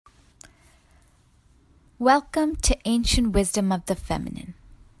Welcome to Ancient Wisdom of the Feminine,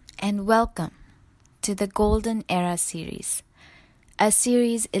 and welcome to the Golden Era series, a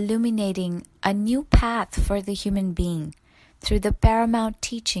series illuminating a new path for the human being through the paramount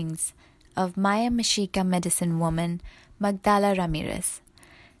teachings of Maya Mexica medicine woman Magdala Ramirez.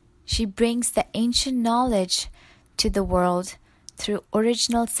 She brings the ancient knowledge to the world through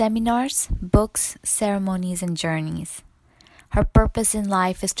original seminars, books, ceremonies, and journeys. Her purpose in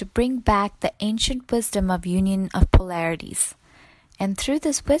life is to bring back the ancient wisdom of union of polarities. And through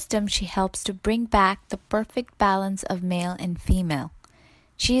this wisdom, she helps to bring back the perfect balance of male and female.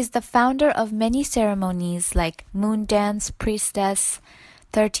 She is the founder of many ceremonies like Moon Dance, Priestess,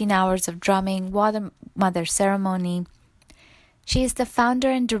 13 Hours of Drumming, Water Mother Ceremony. She is the founder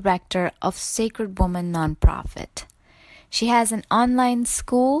and director of Sacred Woman Nonprofit. She has an online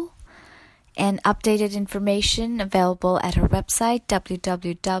school and updated information available at her website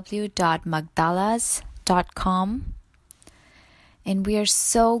www.magdalas.com, and we are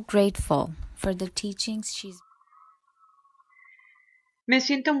so grateful for the teachings she's. Me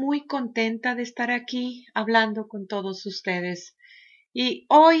siento muy contenta de estar aquí hablando con todos ustedes y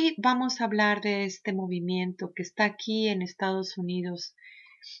hoy vamos a hablar de este movimiento que está aquí en Estados Unidos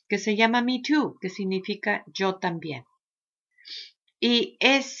que se llama Me Too, que significa yo también. Y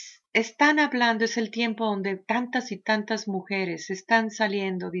están hablando, es el tiempo donde tantas y tantas mujeres están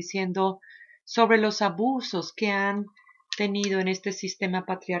saliendo diciendo sobre los abusos que han tenido en este sistema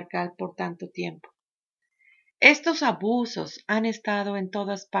patriarcal por tanto tiempo. Estos abusos han estado en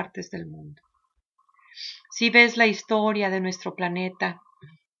todas partes del mundo. Si ves la historia de nuestro planeta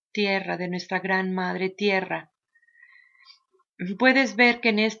Tierra, de nuestra gran madre Tierra, puedes ver que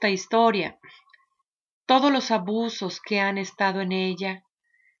en esta historia todos los abusos que han estado en ella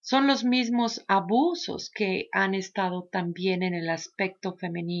son los mismos abusos que han estado también en el aspecto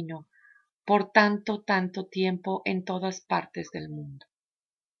femenino por tanto tiempo en todas partes del mundo.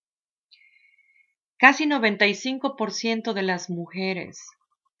 Casi 95% de las mujeres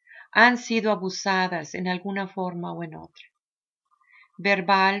han sido abusadas en alguna forma o en otra.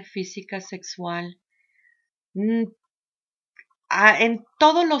 Verbal, física, sexual, en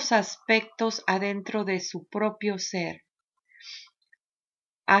todos los aspectos adentro de su propio ser.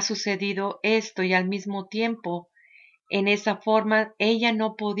 Ha sucedido esto y al mismo tiempo, en esa forma, ella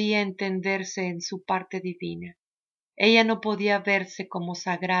no podía entenderse en su parte divina. Ella no podía verse como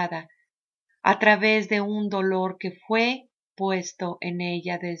sagrada a través de un dolor que fue puesto en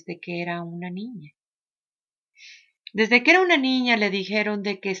ella desde que era una niña. Desde que era una niña le dijeron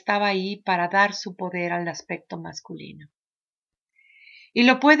de que estaba ahí para dar su poder al aspecto masculino. Y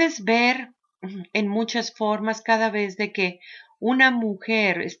lo puedes ver en muchas formas cada vez de que una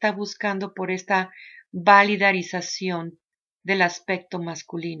mujer está buscando por esta validarización del aspecto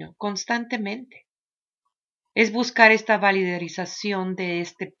masculino constantemente. Es buscar esta validarización de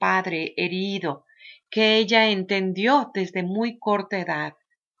este padre herido que ella entendió desde muy corta edad.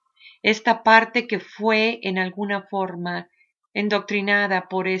 Esta parte que fue en alguna forma endoctrinada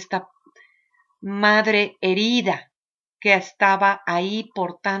por esta madre herida que estaba ahí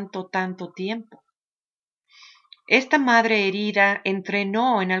por tanto tiempo. Esta madre herida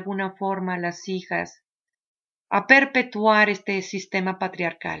entrenó en alguna forma a las hijas a perpetuar este sistema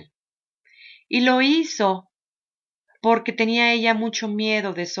patriarcal. Y lo hizo porque tenía ella mucho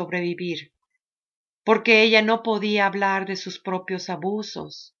miedo de sobrevivir, porque ella no podía hablar de sus propios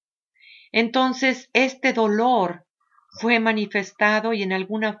abusos. Entonces este dolor fue manifestado y en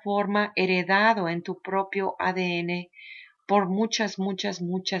alguna forma heredado en tu propio ADN por muchas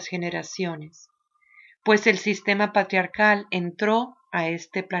generaciones, pues el sistema patriarcal entró a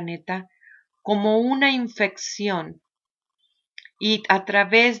este planeta como una infección y a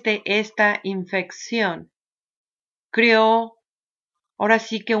través de esta infección creó ahora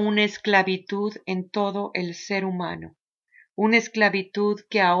sí que una esclavitud en todo el ser humano, una esclavitud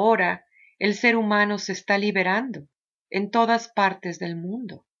que ahora el ser humano se está liberando en todas partes del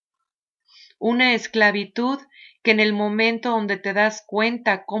mundo. Una esclavitud que en el momento donde te das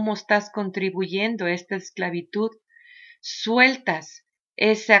cuenta cómo estás contribuyendo a esta esclavitud, sueltas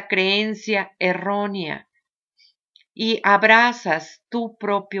esa creencia errónea y abrazas tu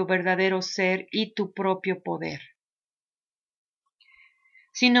propio verdadero ser y tu propio poder.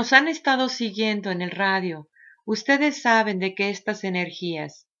 Si nos han estado siguiendo en el radio, ustedes saben de que estas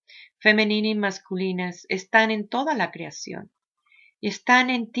energías, femenina y masculinas, están en toda la creación,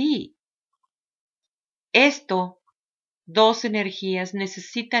 están en ti. Dos energías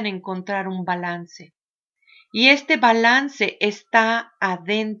necesitan encontrar un balance, y este balance está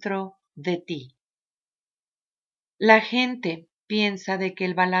adentro de ti. La gente piensa de que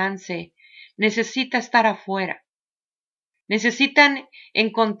el balance necesita estar afuera. Necesitan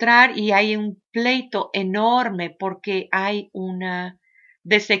encontrar y hay un pleito enorme porque hay un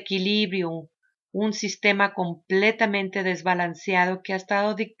desequilibrio, un sistema completamente desbalanceado que ha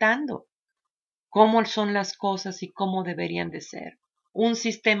estado dictando cómo son las cosas y cómo deberían de ser. Un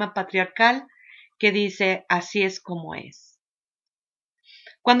sistema patriarcal que dice así es como es.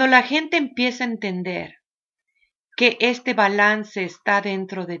 Cuando la gente empieza a entender que este balance está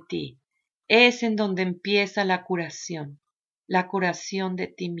dentro de ti, es en donde empieza la curación de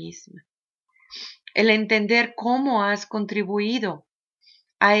ti misma. El entender cómo has contribuido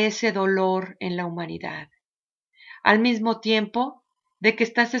a ese dolor en la humanidad. Al mismo tiempo de que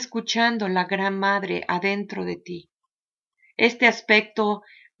estás escuchando la Gran Madre adentro de ti. Este aspecto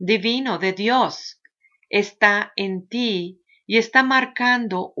divino de Dios está en ti y está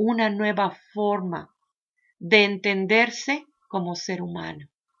marcando una nueva forma de entenderse como ser humano,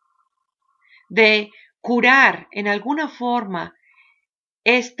 de curar en alguna forma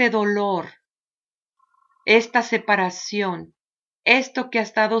este dolor, esta separación, esto que ha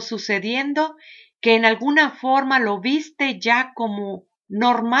estado sucediendo, que en alguna forma lo viste ya como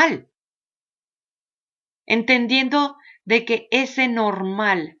normal, entendiendo de que ese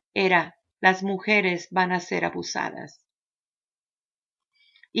normal era las mujeres van a ser abusadas.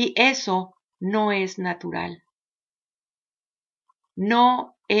 Y eso no es natural.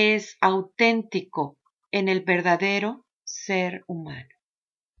 No es auténtico en el verdadero ser humano.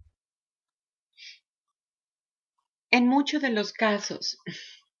 En muchos de los casos,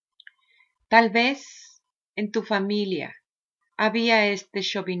 tal vez en tu familia había este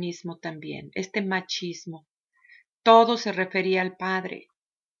chauvinismo también, este machismo. Todo se refería al padre,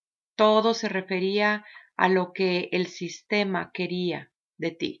 todo se refería a lo que el sistema quería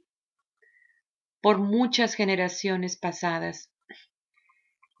de ti. Por muchas generaciones pasadas,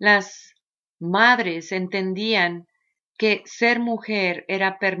 las madres entendían que ser mujer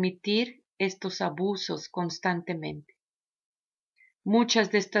era permitir estos abusos constantemente.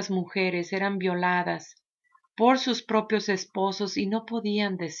 Muchas de estas mujeres eran violadas por sus propios esposos y no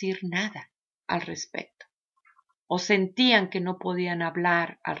podían decir nada al respecto, o sentían que no podían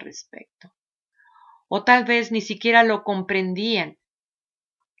hablar al respecto, o tal vez ni siquiera lo comprendían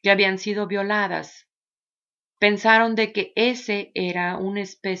que habían sido violadas. Pensaron de que ese era una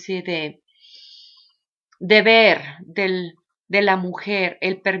especie de deber de la mujer,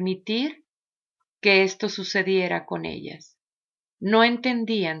 el permitir que esto sucediera con ellas. No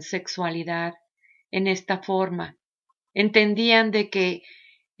entendían sexualidad en esta forma. Entendían de que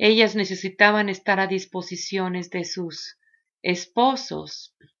ellas necesitaban estar a disposiciones de sus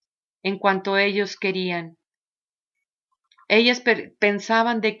esposos en cuanto ellos querían. Ellas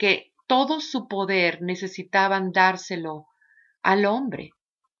pensaban de que todo su poder necesitaban dárselo al hombre.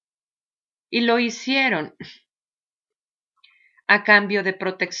 Y lo hicieron a cambio de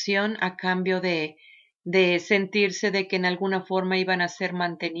protección, a cambio de sentirse de que en alguna forma iban a ser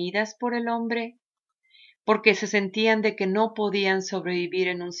mantenidas por el hombre, porque se sentían de que no podían sobrevivir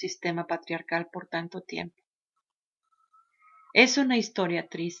en un sistema patriarcal por tanto tiempo. Es una historia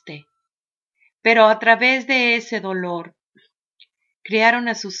triste, pero a través de ese dolor, criaron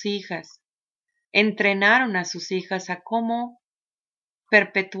a sus hijas, entrenaron a sus hijas a cómo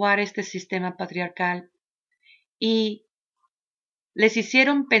perpetuar este sistema patriarcal y les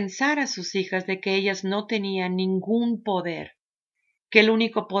hicieron pensar a sus hijas de que ellas no tenían ningún poder, que el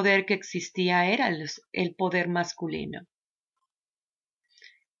único poder que existía era el poder masculino.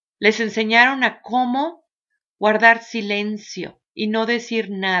 Les enseñaron a cómo guardar silencio y no decir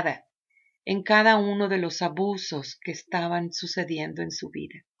nada en cada uno de los abusos que estaban sucediendo en su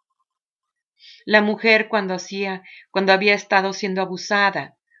vida. La mujer cuando había estado siendo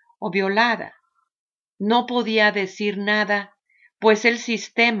abusada o violada, no podía decir nada, pues el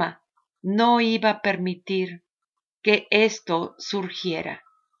sistema no iba a permitir que esto surgiera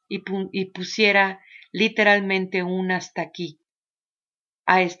y pusiera literalmente un hasta aquí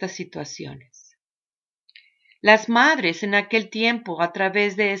a estas situaciones. Las madres en aquel tiempo, a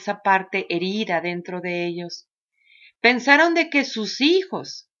través de esa parte herida dentro de ellos, pensaron de que sus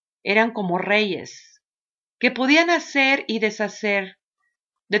hijos eran como reyes, que podían hacer y deshacer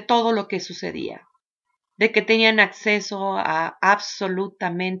de todo lo que sucedía, de que tenían acceso a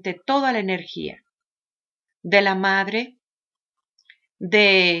absolutamente toda la energía de la madre,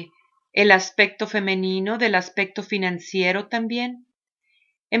 de el aspecto femenino, del aspecto financiero también.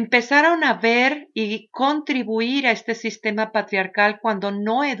 Empezaron a ver y contribuir a este sistema patriarcal cuando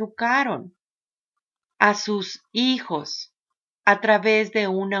no educaron a sus hijos a través de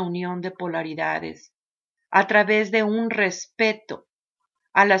una unión de polaridades, a través de un respeto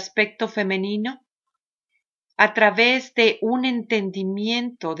al aspecto femenino a través de un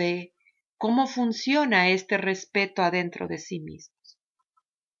entendimiento de cómo funciona este respeto adentro de sí mismos.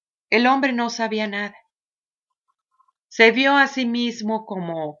 El hombre no sabía nada. Se vio a sí mismo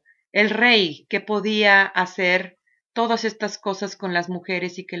como el rey que podía hacer todas estas cosas con las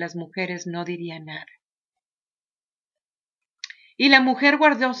mujeres y que las mujeres no dirían nada. Y la mujer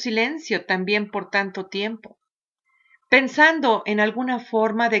guardó silencio también por tanto tiempo, pensando en alguna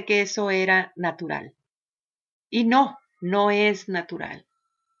forma de que eso era natural. Y no, no es natural.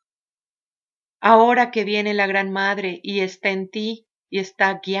 Ahora que viene la Gran Madre y está en ti y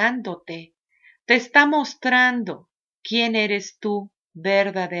está guiándote, te está mostrando quién eres tú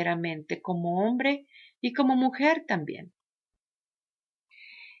verdaderamente como hombre y como mujer también.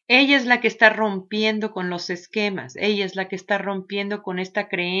 Ella es la que está rompiendo con los esquemas, ella es la que está rompiendo con esta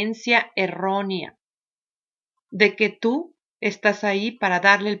creencia errónea de que tú estás ahí para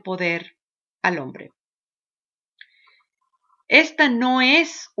darle el poder al hombre. Esta no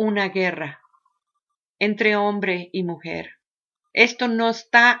es una guerra entre hombre y mujer. Esto no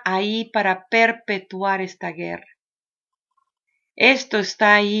está ahí para perpetuar esta guerra. Esto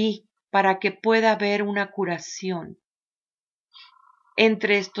está ahí para que pueda haber una curación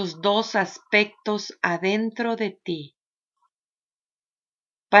entre estos dos aspectos adentro de ti,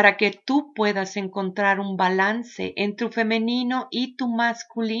 para que tú puedas encontrar un balance entre tu femenino y tu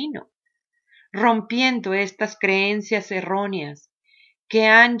masculino, rompiendo estas creencias erróneas que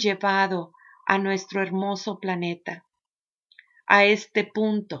han llevado a nuestro hermoso planeta a este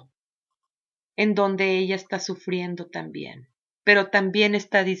punto en donde ella está sufriendo también, pero también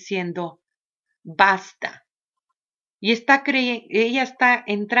está diciendo basta. Y ella está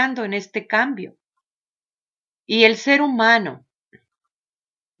entrando en este cambio. Y el ser humano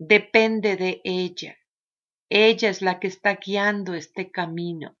depende de ella. Ella es la que está guiando este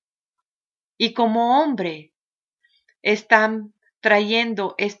camino. Y como hombre, están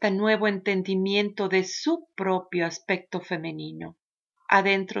trayendo este nuevo entendimiento de su propio aspecto femenino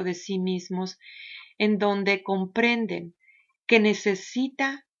adentro de sí mismos, en donde comprenden que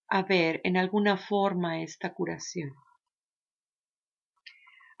necesita haber en alguna forma esta curación.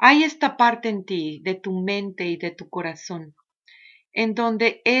 Hay esta parte en ti, de tu mente y de tu corazón, en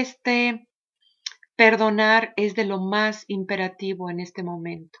donde este perdonar es de lo más imperativo en este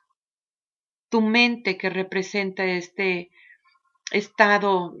momento. Tu mente que representa este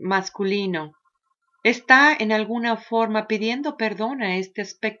estado masculino está en alguna forma pidiendo perdón a este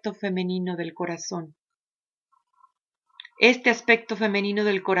aspecto femenino del corazón. Este aspecto femenino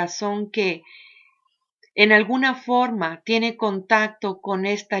del corazón que en alguna forma tiene contacto con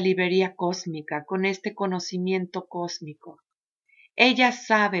esta librería cósmica, con este conocimiento cósmico. Ella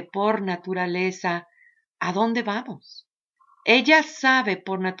sabe por naturaleza a dónde vamos. Ella sabe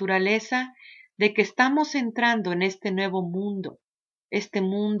por naturaleza de que estamos entrando en este nuevo mundo, este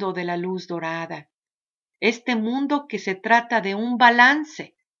mundo de la luz dorada, este mundo que se trata de un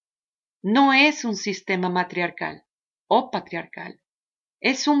balance. No es un sistema matriarcal o patriarcal,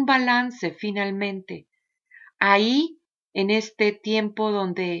 es un balance finalmente. Ahí, en este tiempo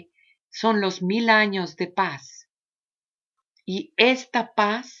donde son los 1000 años de paz. Y esta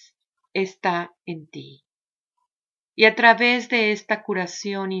paz está en ti. Y a través de esta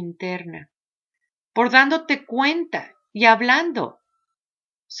curación interna, por dándote cuenta y hablando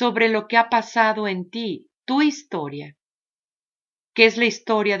sobre lo que ha pasado en ti, tu historia, que es la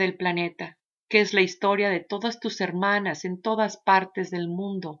historia del planeta, que es la historia de todas tus hermanas en todas partes del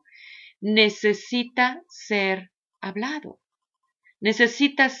mundo, necesita ser hablado,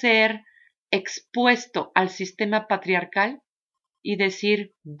 necesita ser expuesto al sistema patriarcal y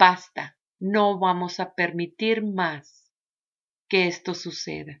decir basta, no vamos a permitir más que esto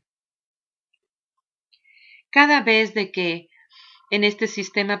suceda. Cada vez de que en este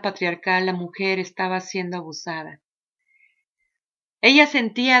sistema patriarcal la mujer estaba siendo abusada, ella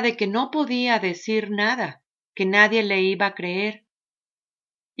sentía de que no podía decir nada, que nadie le iba a creer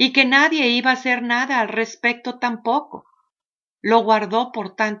y que nadie iba a hacer nada al respecto tampoco. Lo guardó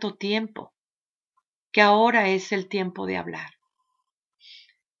por tanto tiempo, que ahora es el tiempo de hablar.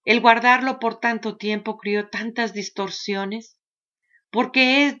 El guardarlo por tanto tiempo creó tantas distorsiones,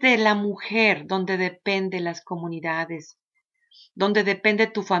 porque es de la mujer donde dependen las comunidades, donde depende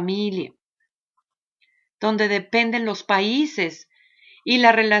tu familia, donde dependen los países y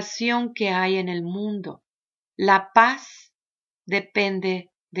la relación que hay en el mundo. La paz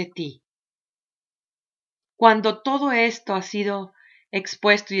depende de ti. Cuando todo esto ha sido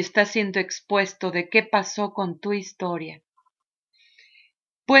expuesto y está siendo expuesto de qué pasó con tu historia,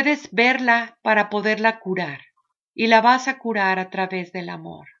 puedes verla para poderla curar. y la vas a curar a través del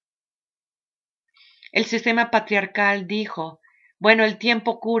amor. El sistema patriarcal dijo, bueno, el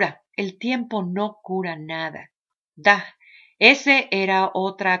tiempo cura. El tiempo no cura nada. Esa era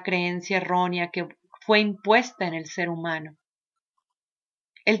otra creencia errónea que fue impuesta en el ser humano.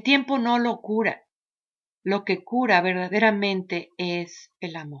 El tiempo no lo cura. Lo que cura verdaderamente es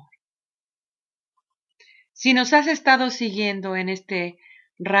el amor. Si nos has estado siguiendo en este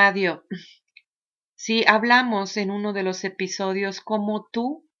radio, si hablamos en uno de los episodios como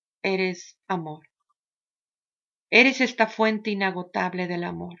tú eres amor. Eres esta fuente inagotable del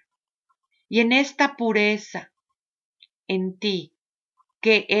amor. Y en esta pureza en ti,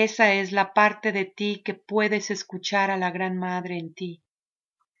 que esa es la parte de ti que puedes escuchar a la Gran Madre en ti,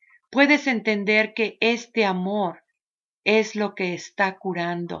 puedes entender que este amor es lo que está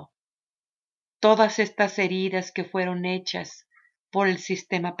curando todas estas heridas que fueron hechas por el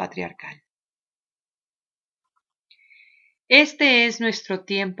sistema patriarcal. Este es nuestro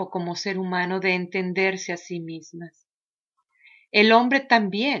tiempo como ser humano de entenderse a sí mismas. El hombre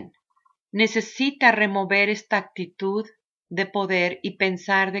también necesita remover esta actitud de poder y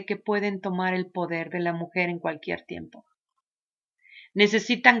pensar de que pueden tomar el poder de la mujer en cualquier tiempo.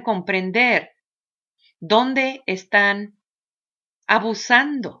 Necesitan comprender dónde están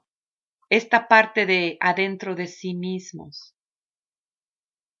abusando esta parte de adentro de sí mismos.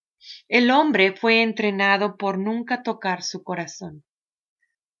 El hombre fue entrenado por nunca tocar su corazón,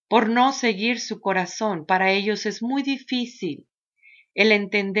 por no seguir su corazón. Para ellos es muy difícil el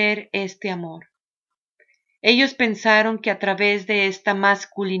entender este amor. Ellos pensaron que a través de esta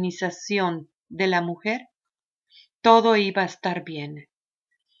masculinización de la mujer, todo iba a estar bien.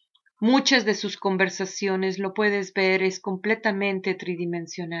 Muchas de sus conversaciones, lo puedes ver, es completamente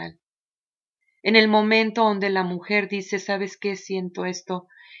tridimensional. En el momento donde la mujer dice, ¿sabes qué? Siento esto.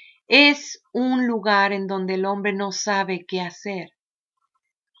 Es un lugar en donde el hombre no sabe qué hacer.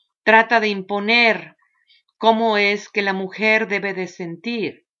 Trata de imponer cómo es que la mujer debe de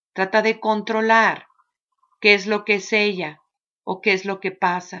sentir. Trata de controlar qué es lo que es ella o qué es lo que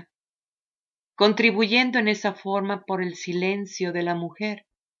pasa, contribuyendo en esa forma por el silencio de la mujer.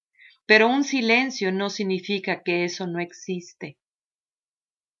 Pero un silencio no significa que eso no existe.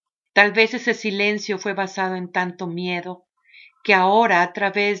 Tal vez ese silencio fue basado en tanto miedo, que ahora a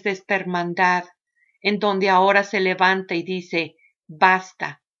través de esta hermandad, en donde ahora se levanta y dice,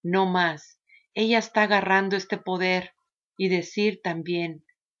 basta, no más, ella está agarrando este poder y decir también,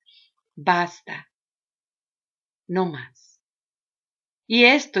 basta, no más. Y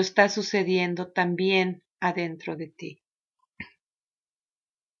esto está sucediendo también adentro de ti.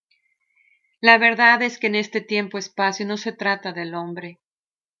 La verdad es que en este tiempo-espacio no se trata del hombre.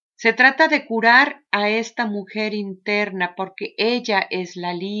 Se trata de curar a esta mujer interna porque ella es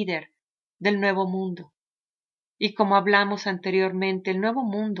la líder del nuevo mundo. Y como hablamos anteriormente, el nuevo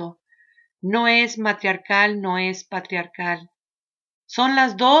mundo no es matriarcal, no es patriarcal. Son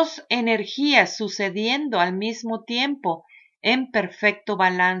las dos energías sucediendo al mismo tiempo en perfecto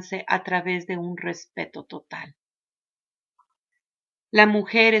balance a través de un respeto total. La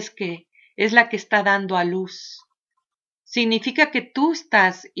mujer es la que está dando a luz. Significa que tú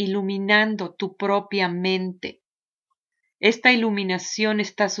estás iluminando tu propia mente. Esta iluminación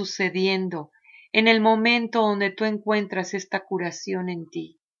está sucediendo en el momento donde tú encuentras esta curación en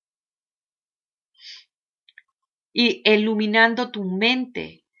ti. Y iluminando tu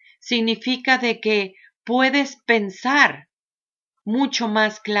mente significa de que puedes pensar mucho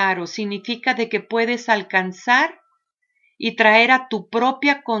más claro, significa de que puedes alcanzar y traer a tu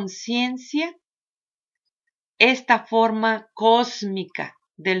propia conciencia esta forma cósmica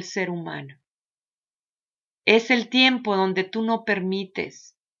del ser humano. Es el tiempo donde tú no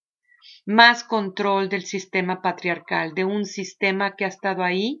permites más control del sistema patriarcal, de un sistema que ha estado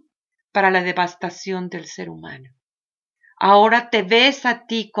ahí para la devastación del ser humano. Ahora te ves a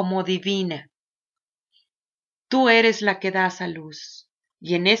ti como divina. Tú eres la que das a luz.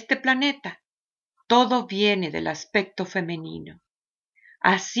 Y en este planeta, todo viene del aspecto femenino.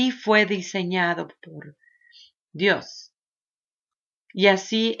 Así fue diseñado por Dios. Y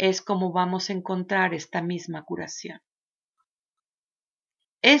así es como vamos a encontrar esta misma curación.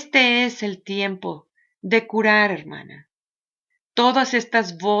 Este es el tiempo de curar, hermana. Todas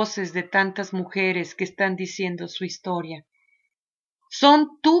estas voces de tantas mujeres que están diciendo su historia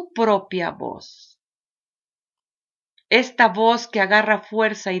son tu propia voz. Esta voz que agarra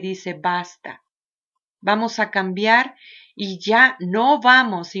fuerza y dice basta. Vamos a cambiar y ya no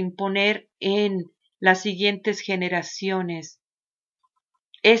vamos a imponer en las siguientes generaciones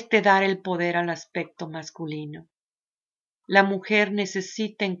dar el poder al aspecto masculino. La mujer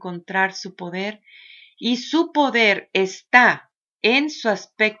necesita encontrar su poder y su poder está en su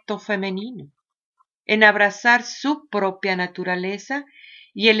aspecto femenino, en abrazar su propia naturaleza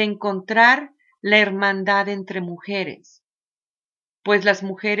y el encontrar la hermandad entre mujeres, pues las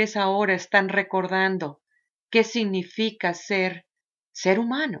mujeres ahora están recordando qué significa ser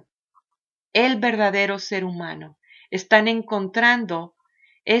humano, el verdadero ser humano. Están encontrando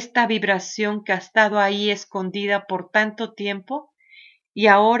esta vibración que ha estado ahí escondida por tanto tiempo y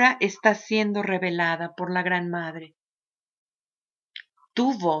ahora está siendo revelada por la Gran Madre.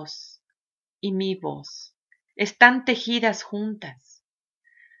 Tu voz y mi voz están tejidas juntas.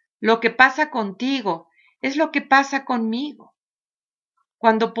 Lo que pasa contigo es lo que pasa conmigo.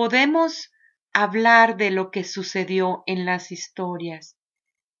 Cuando podemos hablar de lo que sucedió en las historias,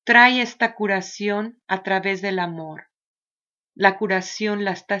 trae esta curación a través del amor. La curación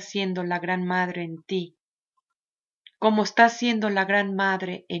la está haciendo la Gran Madre en ti, como está haciendo la Gran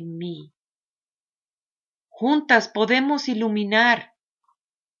Madre en mí. Juntas podemos iluminar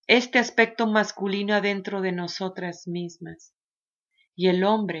este aspecto masculino adentro de nosotras mismas. Y el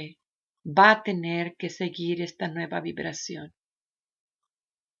hombre va a tener que seguir esta nueva vibración.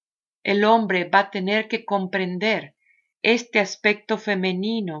 El hombre va a tener que comprender este aspecto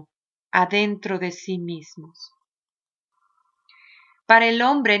femenino adentro de sí mismos. Para el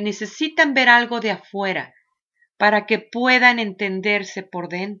hombre necesitan ver algo de afuera para que puedan entenderse por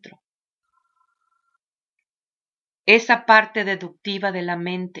dentro. Esa parte deductiva de la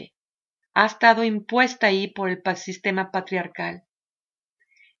mente ha estado impuesta ahí por el sistema patriarcal.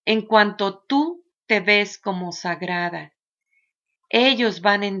 En cuanto tú te ves como sagrada, ellos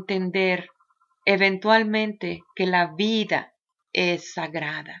van a entender eventualmente que la vida es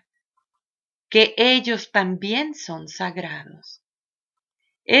sagrada, que ellos también son sagrados.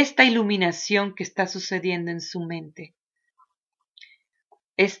 Esta iluminación que está sucediendo en su mente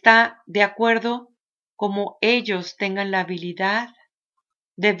está de acuerdo como ellos tengan la habilidad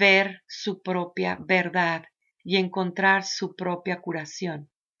de ver su propia verdad y encontrar su propia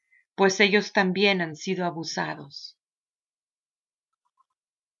curación, pues ellos también han sido abusados.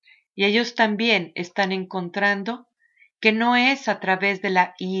 Y ellos también están encontrando que no es a través de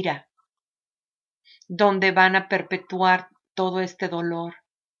la ira donde van a perpetuar todo este dolor,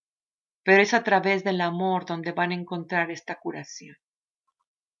 pero es a través del amor donde van a encontrar esta curación.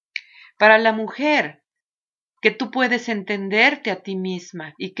 Para la mujer, que tú puedes entenderte a ti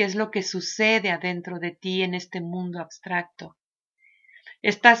misma y qué es lo que sucede adentro de ti en este mundo abstracto.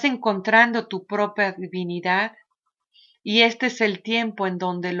 Estás encontrando tu propia divinidad y este es el tiempo en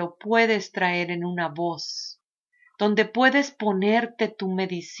donde lo puedes traer en una voz, donde puedes ponerte tu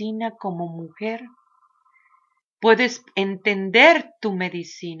medicina como mujer. Puedes entender tu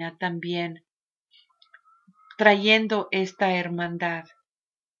medicina también, trayendo esta hermandad,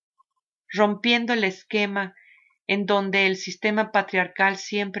 rompiendo el esquema en donde el sistema patriarcal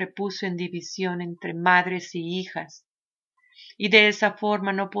siempre puso en división entre madres y hijas, y de esa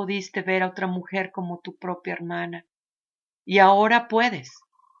forma no pudiste ver a otra mujer como tu propia hermana. Y ahora puedes,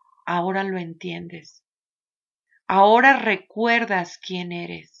 ahora lo entiendes, ahora recuerdas quién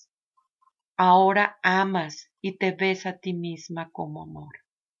eres, ahora amas y te ves a ti misma como amor.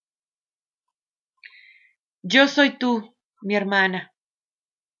 Yo soy tú, mi hermana,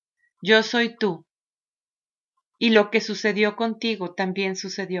 yo soy tú, y lo que sucedió contigo también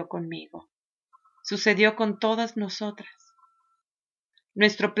sucedió conmigo, sucedió con todas nosotras.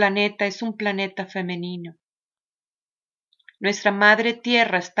 Nuestro planeta es un planeta femenino. Nuestra madre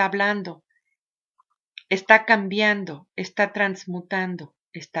tierra está hablando, está cambiando, está transmutando,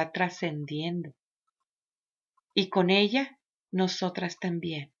 está trascendiendo. Y con ella, nosotras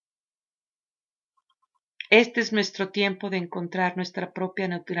también. Este es nuestro tiempo de encontrar nuestra propia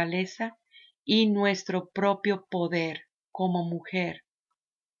naturaleza y nuestro propio poder como mujer.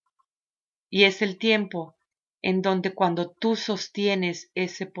 Y es el tiempo en donde cuando tú sostienes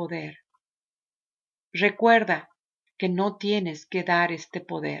ese poder, recuerda que no tienes que dar este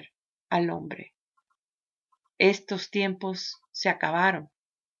poder al hombre. Estos tiempos se acabaron.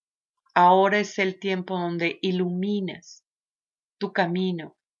 Ahora es el tiempo donde iluminas tu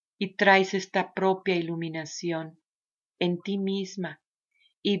camino y traes esta propia iluminación en ti misma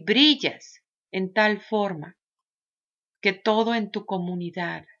y brillas en tal forma que todo en tu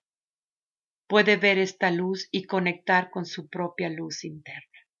comunidad puede ver esta luz y conectar con su propia luz interna.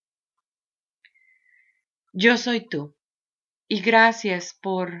 Yo soy tú y gracias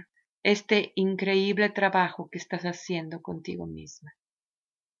por este increíble trabajo que estás haciendo contigo misma.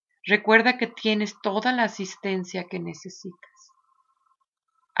 Recuerda que tienes toda la asistencia que necesitas.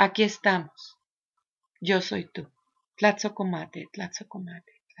 Aquí estamos. Yo soy tú. Tlatzocomate,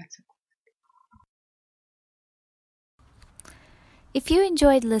 Tlatzocomate, Tlatzocomate. If you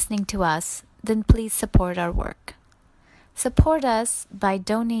enjoyed listening to us, then please support our work. Support us by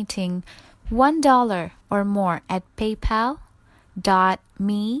donating $1 or more at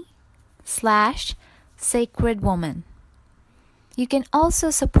paypal.me/sacredwoman. You can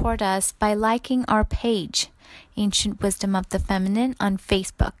also support us by liking our page, Ancient Wisdom of the Feminine, on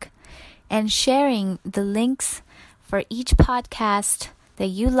Facebook, and sharing the links for each podcast that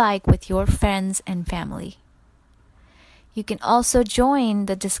you like with your friends and family. You can also join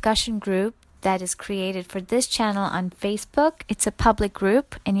the discussion group that is created for this channel on Facebook. It's a public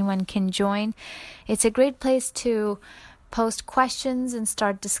group. Anyone can join. It's a great place to post questions and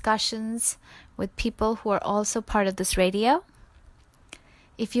start discussions with people who are also part of this radio.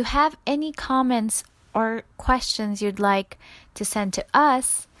 If you have any comments or questions you'd like to send to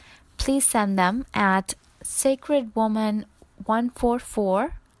us, please send them at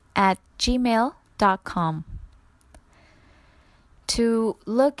sacredwoman144@gmail.com. To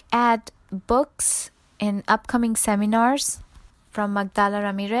look at books and upcoming seminars from Magdala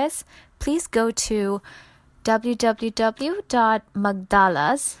Ramirez, please go to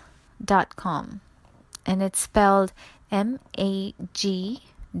www.magdalas.com, and it's spelled Magdalas.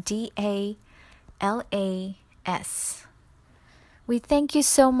 We thank you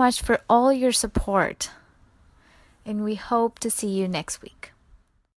so much for all your support, and we hope to see you next week.